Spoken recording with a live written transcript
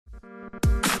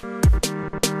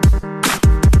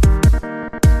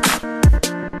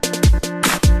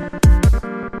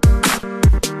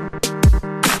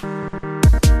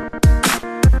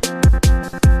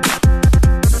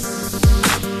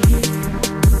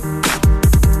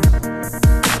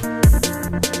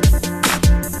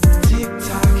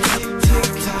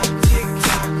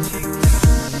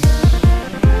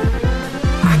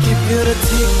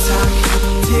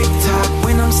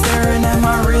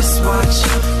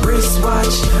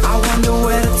wristwatch. I wonder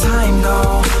where the time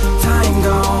gone, time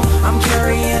gone. I'm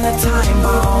carrying a time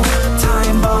bomb,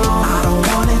 time bomb. I don't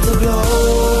want it to blow,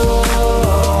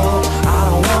 I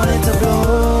don't want it to blow.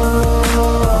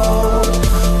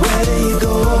 Where do you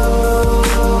go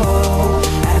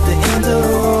at the end of the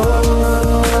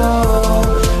road?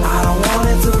 I don't want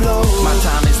it to blow. My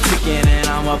time is ticking and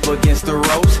I'm up against the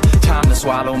ropes. Time to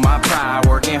swallow my pride,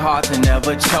 working hard to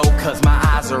never choke. Cause my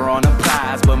eyes are on the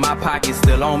prize, but my pocket's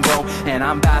still on broke. And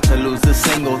I'm about to lose the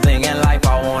single thing in life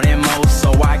I wanted most.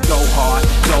 So I go hard,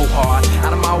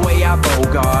 out of my way I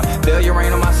bogart. Failure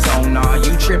ain't on my sonar,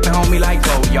 you tripping on me like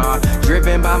Goyard.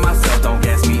 Driven by myself, don't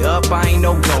gas me up, I ain't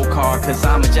no go-kart. Cause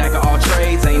I'm a jack of all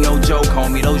trades, ain't no joke,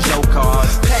 homie, those joke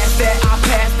cars. Past that, I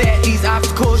pass that, these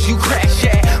obstacles you crash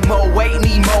at. More weight,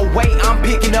 need more weight, I'm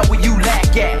picking up where you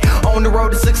lack at. On the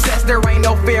road to success, there ain't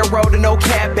no fair road and no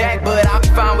cab back. But I'll be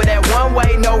fine with that one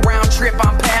way, no round trip,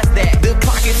 I'm past that. The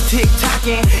clock is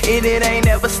tick-tocking, and it ain't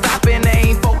never stopping.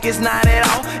 They ain't focused, not at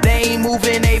all, they ain't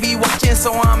moving, they be watching.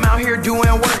 So I'm out here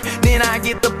doing work, then I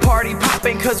get the party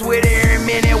popping. Cause with every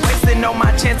minute wasted, know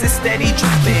my chances steady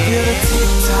dropping. Feel the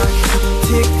tick-tock,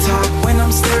 tick-tock, when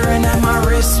I'm staring at my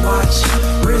wristwatch,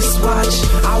 wristwatch.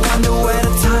 I wonder where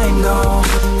the time gone,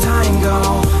 time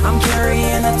gone. I'm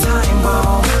carrying a time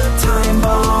bomb, time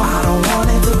bomb. I don't want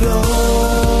it to blow,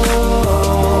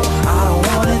 I don't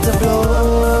want it to blow.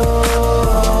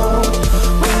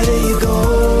 Where do you go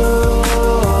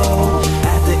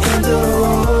at the end of the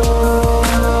road?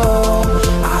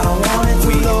 I don't want it to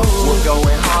blow. We're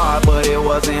going hard, but it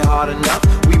wasn't hard enough.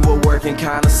 We were working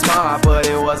kinda smart, but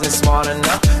it wasn't smart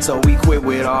enough. So we quit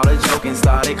with all the joking,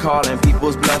 started calling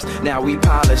people's bluffs. Now we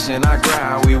polishing our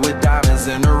grind, we were diamonds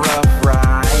in the rough,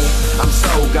 right? I'm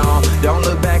so gone, don't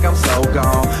look back, I'm so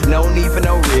gone. No need for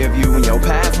no rear view, when your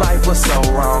past life was so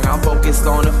wrong. I'm focused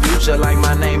on the future like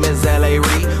my name is L.A.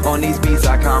 Reid. On these beats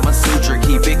I Kama Sutra,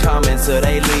 keep it coming till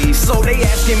they leave. So they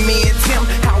asking me and Tim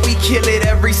how we kill it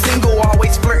every single.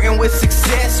 Always flirting with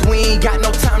success, we ain't got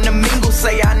no time to mingle.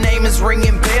 Say our name is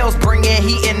ringing bells, bringing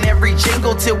heat in every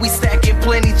jingle. Till we stacking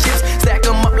plenty chips, stack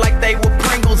them up like they were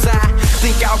Pringles. I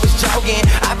think I was jogging,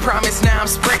 I promise now I'm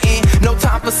sprinting. No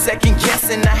time for second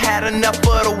guessing, I had enough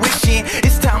of the wishing.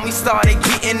 It's time we started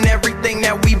getting everything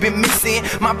that we've been missing.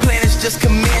 My plan is just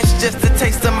commenced, just a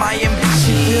taste of my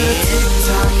ambition.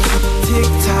 Tick-tock,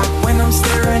 tick-tock, when I'm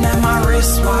staring at my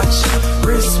wristwatch,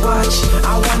 wristwatch.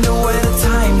 I wonder where the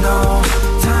time gone,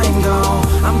 time gone.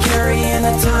 I'm carrying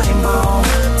a time